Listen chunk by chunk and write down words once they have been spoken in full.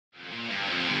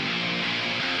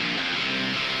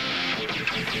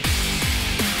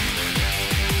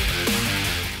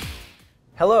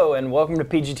Hello and welcome to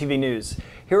PGTV News.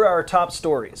 Here are our top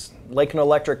stories. Lakeland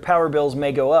electric power bills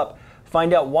may go up.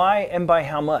 Find out why and by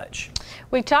how much.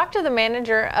 We talked to the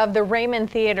manager of the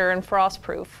Raymond Theater in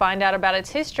Frostproof. Find out about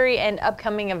its history and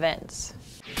upcoming events.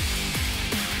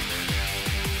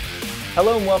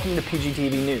 Hello and welcome to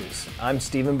PGTV News. I'm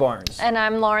Stephen Barnes. And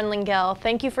I'm Lauren Lingell.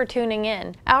 Thank you for tuning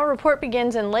in. Our report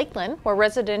begins in Lakeland, where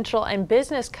residential and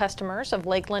business customers of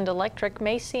Lakeland Electric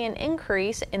may see an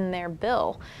increase in their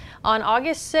bill. On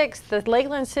August 6th, the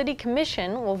Lakeland City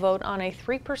Commission will vote on a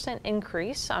 3%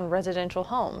 increase on residential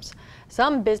homes.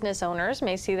 Some business owners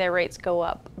may see their rates go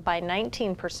up by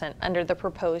 19% under the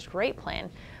proposed rate plan.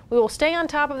 We will stay on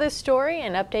top of this story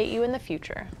and update you in the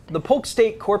future. The Polk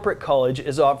State Corporate College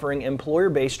is offering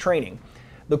employer-based training.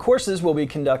 The courses will be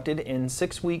conducted in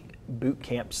 6-week boot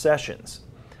camp sessions.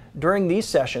 During these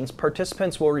sessions,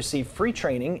 participants will receive free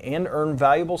training and earn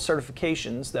valuable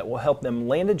certifications that will help them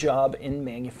land a job in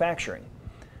manufacturing.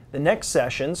 The next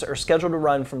sessions are scheduled to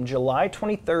run from July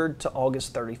 23rd to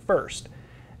August 31st,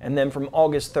 and then from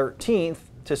August 13th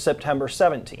to September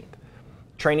 17th.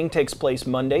 Training takes place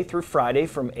Monday through Friday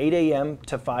from 8 a.m.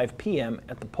 to 5 p.m.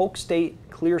 at the Polk State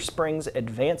Clear Springs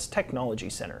Advanced Technology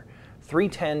Center,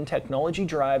 310 Technology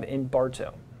Drive in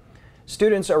Bartow.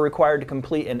 Students are required to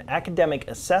complete an academic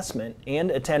assessment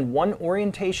and attend one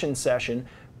orientation session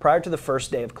prior to the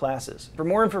first day of classes. For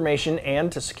more information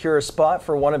and to secure a spot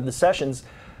for one of the sessions,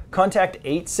 contact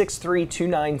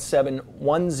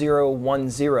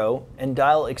 863-297-1010 and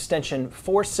dial extension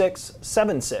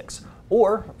 4676.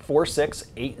 or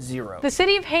 4680. The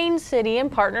City of Haines City, in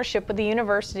partnership with the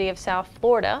University of South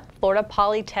Florida, Florida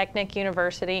Polytechnic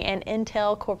University, and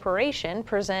Intel Corporation,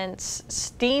 presents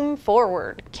STEAM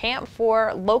Forward, camp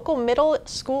for local middle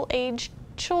school age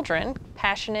children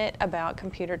passionate about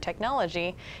computer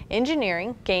technology,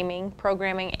 engineering, gaming,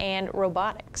 programming, and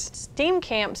robotics. STEAM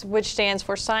Camps, which stands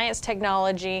for Science,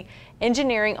 Technology,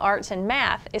 Engineering, Arts, and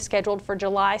Math, is scheduled for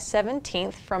July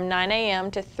 17th from 9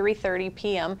 a.m. to 3:30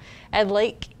 p.m. at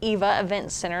Lake Eva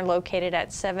Event Center located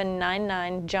at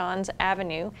 799 Johns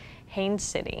Avenue, Haines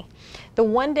City. The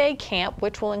one-day camp,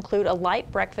 which will include a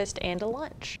light breakfast and a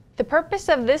lunch. The purpose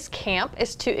of this camp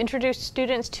is to introduce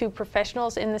students to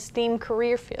professionals in the STEAM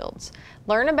career fields,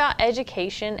 learn about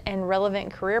education and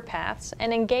relevant career paths,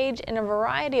 and engage in a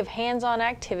variety of hands-on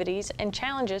activities and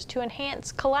challenges to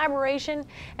enhance collaboration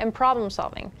and problem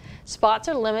solving. Spots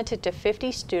are limited to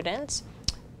 50 students.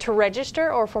 To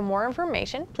register or for more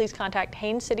information, please contact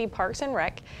Haines City Parks and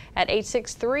Rec at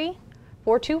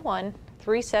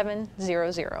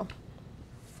 863-421-3700.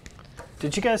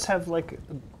 Did you guys have like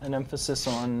an emphasis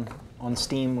on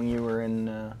STEAM when you were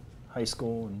in high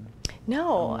school and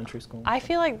elementary school? I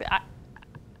feel like,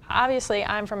 obviously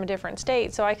I'm from a different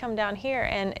state, so I come down here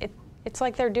and it's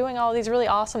like they're doing all these really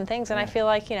awesome things, and I feel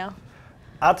like, you know.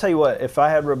 I'll tell you what, if I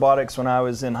had robotics when I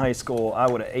was in high school, I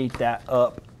would have ate that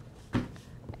up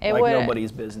like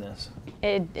nobody's business.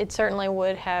 It certainly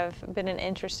would have been an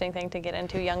interesting thing to get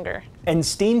into younger. And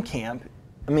STEAM camp,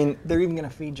 I mean, they're even going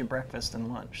to feed you breakfast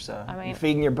and lunch, so you're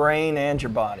feeding your brain and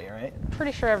your body, right?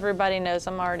 Pretty sure everybody knows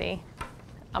I'm already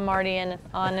in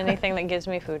on anything that gives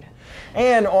me food.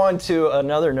 And on to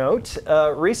another note,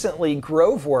 recently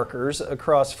grove workers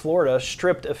across Florida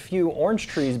stripped a few orange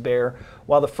trees bare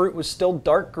while the fruit was still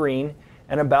dark green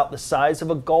and about the size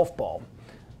of a golf ball.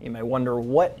 You may wonder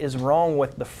what is wrong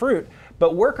with the fruit,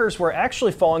 but workers were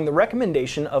actually following the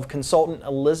recommendation of consultant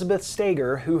Elizabeth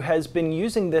Stager, who has been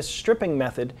using this stripping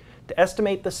method to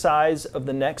estimate the size of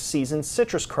the next season's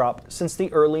citrus crop since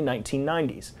the early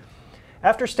 1990s.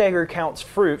 After Stager counts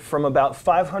fruit from about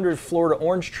 500 Florida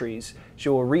orange trees, she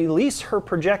will release her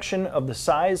projection of the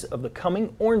size of the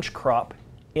coming orange crop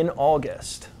in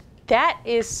August. That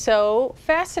is so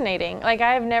fascinating. Like,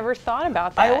 I have never thought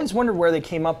about that. I always wondered where they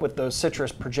came up with those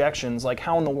citrus projections. Like,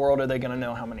 how in the world are they going to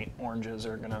know how many oranges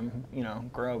are going to,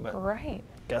 grow? But right.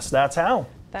 Guess that's how.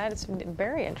 That is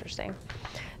very interesting.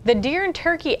 The Deer and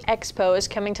Turkey Expo is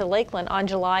coming to Lakeland on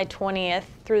July 20th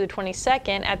through the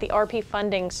 22nd at the RP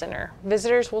Funding Center.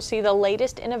 Visitors will see the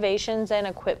latest innovations and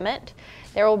equipment.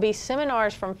 There will be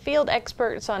seminars from field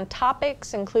experts on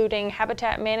topics including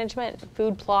habitat management,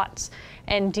 food plots,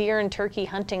 and deer and turkey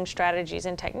hunting strategies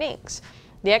and techniques.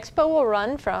 The expo will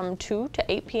run from 2 to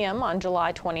 8 p.m. on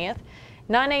July 20th,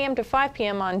 9 a.m. to 5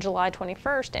 p.m. on July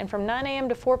 21st, and from 9 a.m.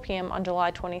 to 4 p.m. on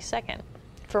July 22nd.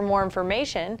 For more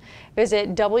information,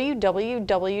 visit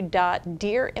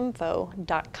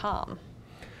www.deerinfo.com.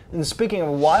 And speaking of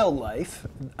wildlife,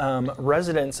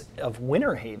 residents of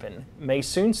Winter Haven may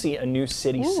soon see a new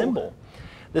city symbol.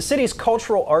 The city's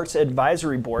Cultural Arts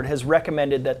Advisory Board has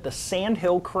recommended that the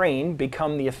sandhill crane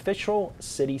become the official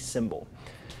city symbol.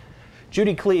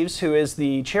 Judy Cleaves, who is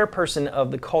the chairperson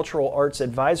of the Cultural Arts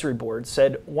Advisory Board,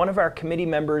 said one of our committee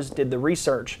members did the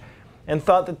research and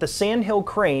thought that the sandhill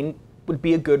crane would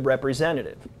be a good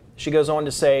representative. She goes on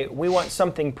to say, we want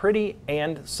something pretty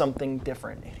and something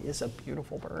different. It is a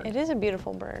beautiful bird. It is a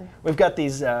beautiful bird. We've got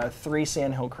these 3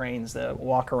 sandhill cranes that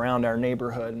walk around our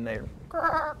neighborhood, and they're,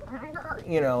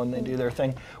 and they do their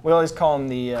thing. We always call them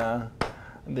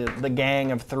the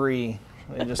gang of 3.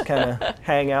 They just kind of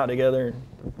hang out together.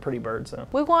 Pretty birds, though.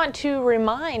 We want to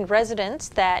remind residents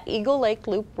that Eagle Lake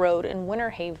Loop Road in Winter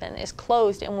Haven is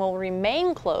closed and will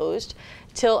remain closed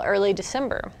till early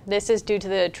December. This is due to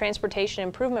the Transportation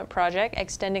Improvement Project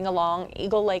extending along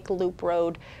Eagle Lake Loop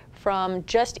Road from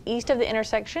just east of the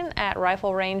intersection at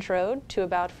Rifle Range Road to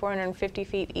about 450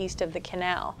 feet east of the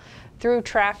canal. Through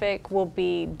traffic will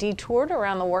be detoured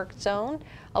around the work zone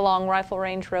along Rifle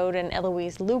Range Road and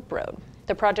Eloise Loop Road.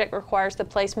 The project requires the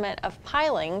placement of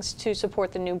pilings to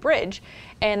support the new bridge,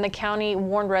 and the county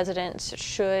warned residents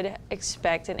should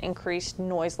expect an increased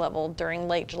noise level during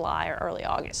late July or early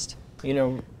August. You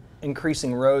know,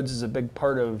 increasing roads is a big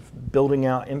part of building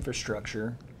out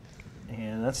infrastructure,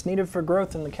 and that's needed for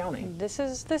growth in the county. This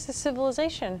is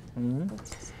civilization. Mm-hmm.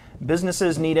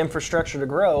 Businesses need infrastructure to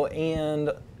grow,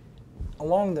 and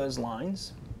along those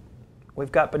lines,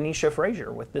 we've got Benicia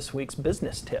Frazier with this week's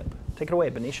business tip. Take it away,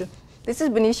 Benicia. This is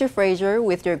Benicia Frazier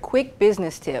with your quick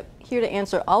business tip, here to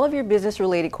answer all of your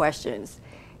business-related questions.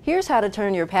 Here's how to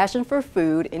turn your passion for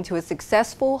food into a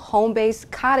successful home-based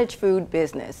cottage food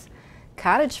business.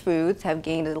 Cottage foods have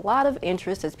gained a lot of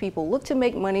interest as people look to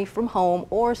make money from home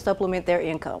or supplement their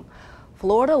income.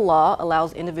 Florida law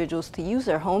allows individuals to use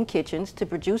their home kitchens to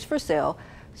produce for sale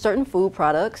certain food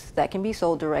products that can be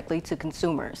sold directly to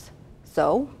consumers.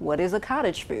 So, what is a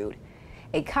cottage food?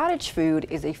 A cottage food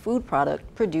is a food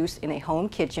product produced in a home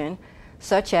kitchen,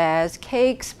 such as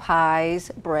cakes,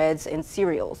 pies, breads, and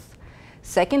cereals.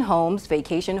 Second homes,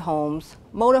 vacation homes,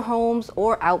 motorhomes,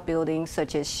 or outbuildings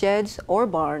such as sheds or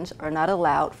barns are not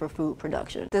allowed for food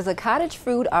production. Does a cottage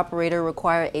food operator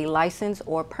require a license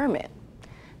or permit?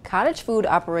 Cottage food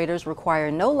operators require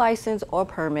no license or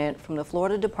permit from the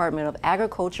Florida Department of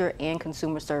Agriculture and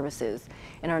Consumer Services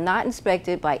and are not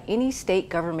inspected by any state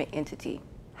government entity.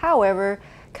 However,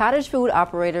 cottage food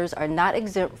operators are not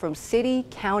exempt from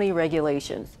city-county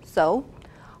regulations, so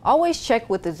always check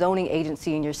with the zoning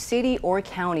agency in your city or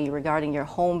county regarding your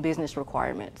home business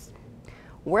requirements.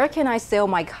 Where can I sell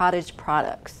my cottage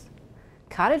products?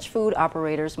 Cottage food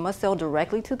operators must sell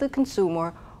directly to the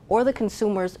consumer or the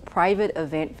consumer's private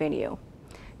event venue.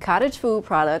 Cottage food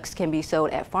products can be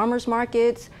sold at farmers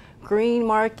markets, green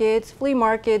markets, flea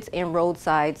markets, and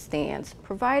roadside stands,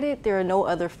 provided there are no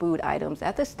other food items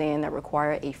at the stand that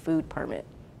require a food permit.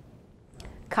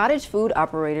 Cottage food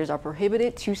operators are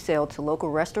prohibited to sell to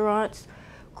local restaurants,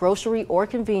 grocery or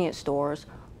convenience stores,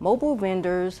 mobile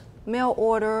vendors, mail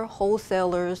order,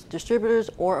 wholesalers, distributors,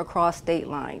 or across state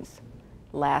lines.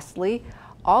 Lastly,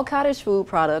 all cottage food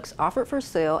products offered for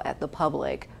sale at the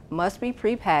public must be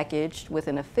prepackaged with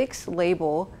an affixed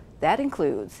label that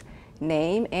includes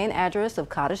name and address of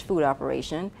cottage food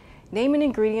operation, name and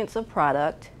ingredients of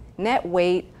product, net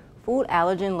weight, food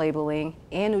allergen labeling,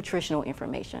 and nutritional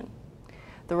information.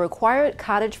 The required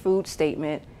cottage food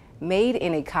statement made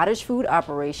in a cottage food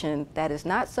operation that is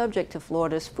not subject to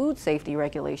Florida's food safety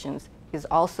regulations is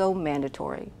also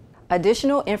mandatory.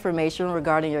 Additional information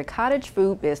regarding your cottage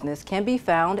food business can be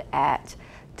found at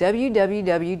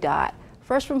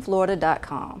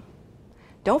www.freshfromflorida.com.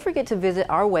 Don't forget to visit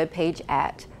our webpage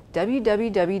at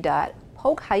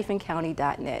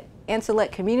www.polk-county.net and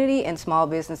select Community and Small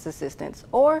Business Assistance,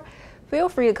 or feel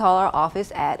free to call our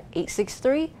office at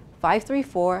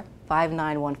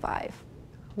 863-534-5915.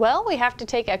 Well, we have to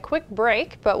take a quick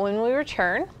break, but when we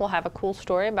return, we'll have a cool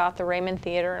story about the Raymond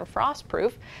Theater and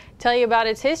Frostproof, tell you about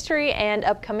its history and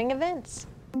upcoming events.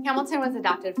 Hamilton was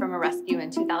adopted from a rescue in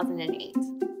 2008.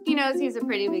 He knows he's a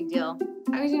pretty big deal.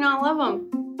 How could you not love him?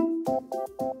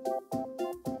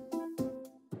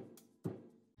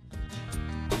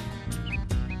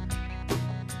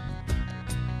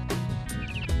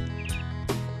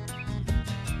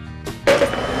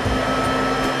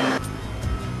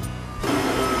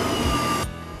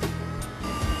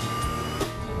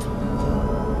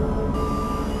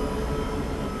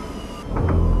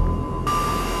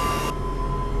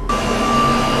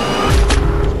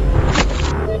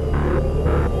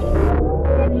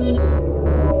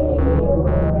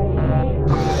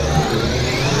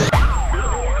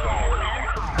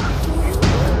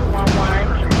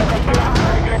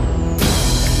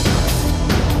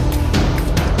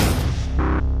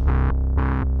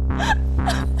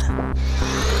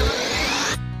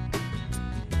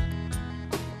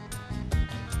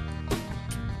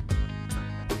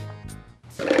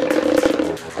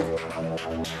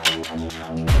 Did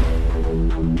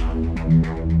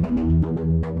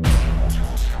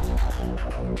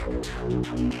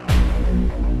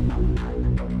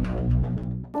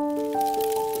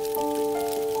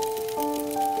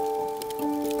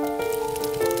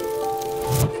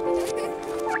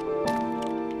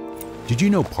you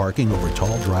know parking over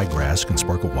tall, dry grass can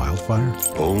spark a wildfire?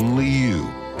 Only you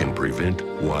can prevent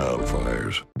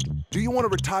wildfires. Do you want to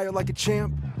retire like a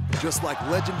champ? Just like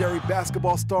legendary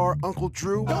basketball star Uncle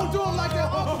Drew? Don't do him like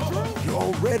that, Uncle Drew! You're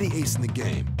already acing the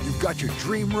game. You've got your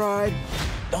dream ride.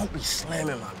 Don't be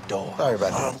slamming my door. Sorry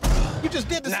about that. You just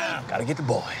did the same. Gotta get the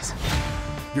boys.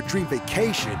 Your dream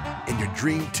vacation and your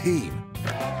dream team.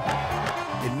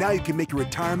 And now you can make your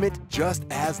retirement just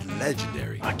as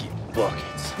legendary. I get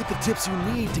buckets. Get the tips you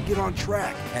need to get on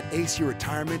track at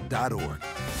aceyourretirement.org.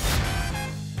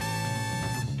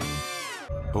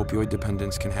 Opioid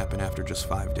dependence can happen after just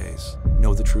 5 days.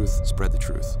 Know the truth, spread the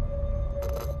truth.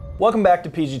 Welcome back to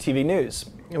PGTV News.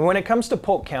 When it comes to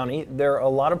Polk County, there are a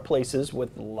lot of places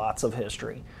with lots of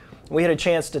history. We had a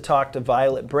chance to talk to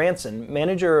Violet Branson,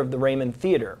 manager of the Raymond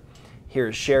Theater.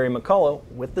 Here's Sherry McCullough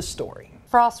with the story.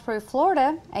 Frostproof,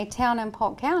 Florida, a town in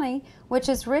Polk County, which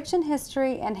is rich in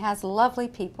history and has lovely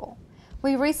people.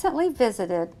 We recently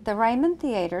visited the Raymond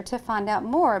Theater to find out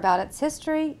more about its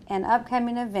history and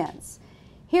upcoming events.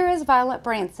 Here is Violet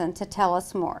Branson to tell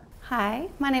us more. Hi,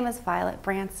 my name is Violet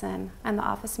Branson. I'm the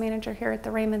office manager here at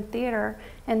the Raymond Theater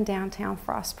in downtown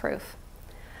Frostproof.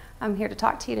 I'm here to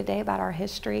talk to you today about our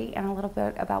history and a little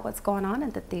bit about what's going on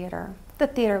at the theater. The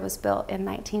theater was built in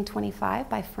 1925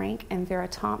 by Frank and Vera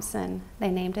Thompson. They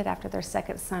named it after their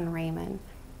second son, Raymond.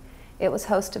 It was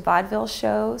host to vaudeville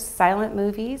shows, silent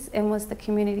movies, and was the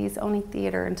community's only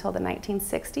theater until the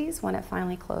 1960s when it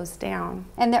finally closed down.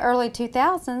 In the early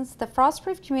 2000s, the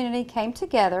Frostproof community came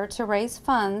together to raise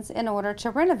funds in order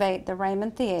to renovate the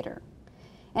Raymond Theater.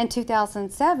 In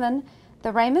 2007,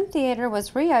 the Raymond Theater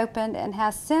was reopened and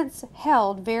has since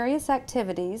held various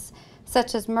activities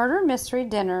such as murder mystery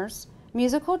dinners,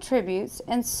 musical tributes,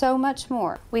 and so much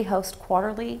more. We host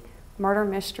quarterly murder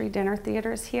mystery dinner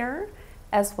theaters here,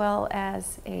 as well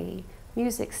as a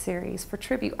music series for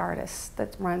tribute artists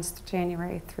that runs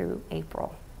January through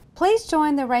April. Please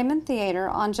join the Raymond Theater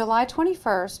on July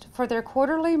 21st for their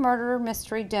quarterly murder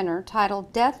mystery dinner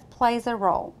titled Death Plays a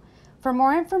Role. For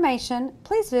more information,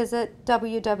 please visit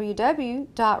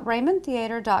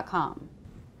www.raymondtheater.com.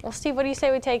 Well, Steve, what do you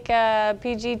say we take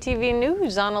PGTV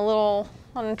News on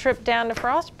a trip down to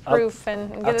Frostproof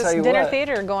and get this dinner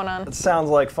theater going on? It sounds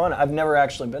like fun. I've never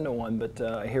actually been to one, but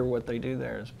I hear what they do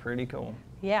there is pretty cool.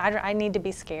 Yeah, I need to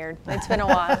be scared. It's been a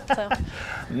while. So.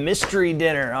 Mystery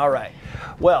dinner. All right.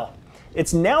 Well,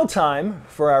 it's now time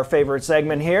for our favorite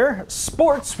segment here,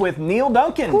 Sports with Neil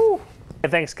Duncan. Woo. Hey,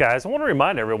 thanks, guys. I want to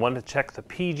remind everyone to check the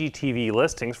PGTV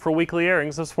listings for weekly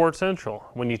airings of Sports Central.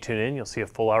 When you tune in, you'll see a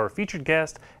full hour featured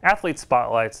guest, athlete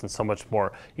spotlights, and so much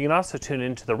more. You can also tune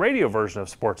in to the radio version of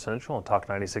Sports Central on Talk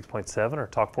 96.7 or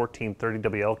Talk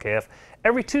 1430 WLKF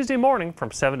every Tuesday morning from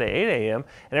 7 to 8 a.m.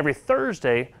 and every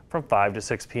Thursday from 5 to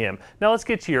 6 p.m. Now let's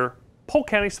get to your Polk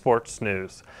County sports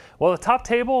news. Well, the top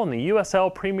table in the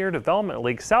USL Premier Development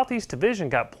League Southeast Division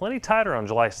got plenty tighter on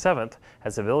July 7th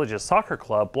as the Villages Soccer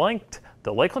Club blanked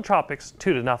the Lakeland Tropics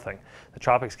 2-0. The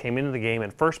Tropics came into the game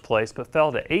in first place but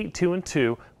fell to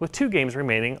 8-2-2 with 2 games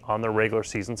remaining on their regular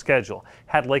season schedule.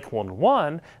 Had Lakeland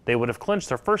won, they would have clinched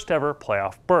their first ever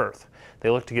playoff berth. They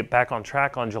looked to get back on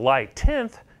track on July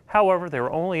 10th. However, they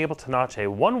were only able to notch a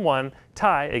 1-1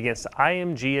 tie against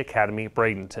IMG Academy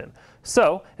Bradenton.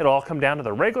 So it'll all come down to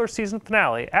the regular season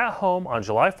finale at home on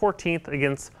July 14th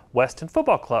against Weston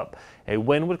Football Club. A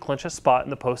win would clinch a spot in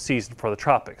the postseason for the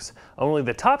Tropics. Only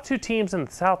the top 2 teams in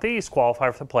the Southeast qualify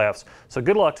for the playoffs, so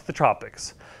good luck to the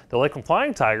Tropics. The Lakeland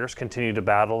Flying Tigers continue to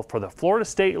battle for the Florida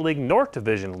State League North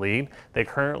Division lead. They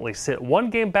currently sit 1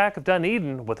 game back of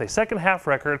Dunedin with a second half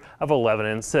record of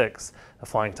 11-6. The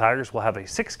Flying Tigers will have a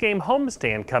 6-game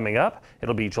homestand coming up.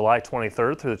 It'll be July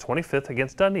 23rd through the 25th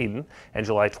against Dunedin and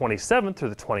July 27th through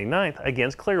the 29th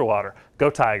against Clearwater. Go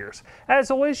Tigers.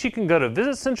 As always, you can go to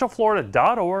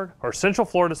visitcentralflorida.org or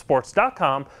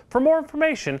centralfloridasports.com for more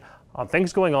information on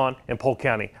things going on in Polk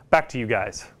County. Back to you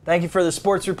guys. Thank you for the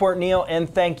sports report, Neil,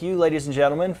 and thank you, ladies and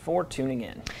gentlemen, for tuning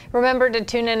in. Remember to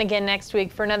tune in again next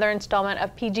week for another installment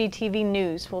of PGTV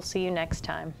News. We'll see you next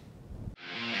time.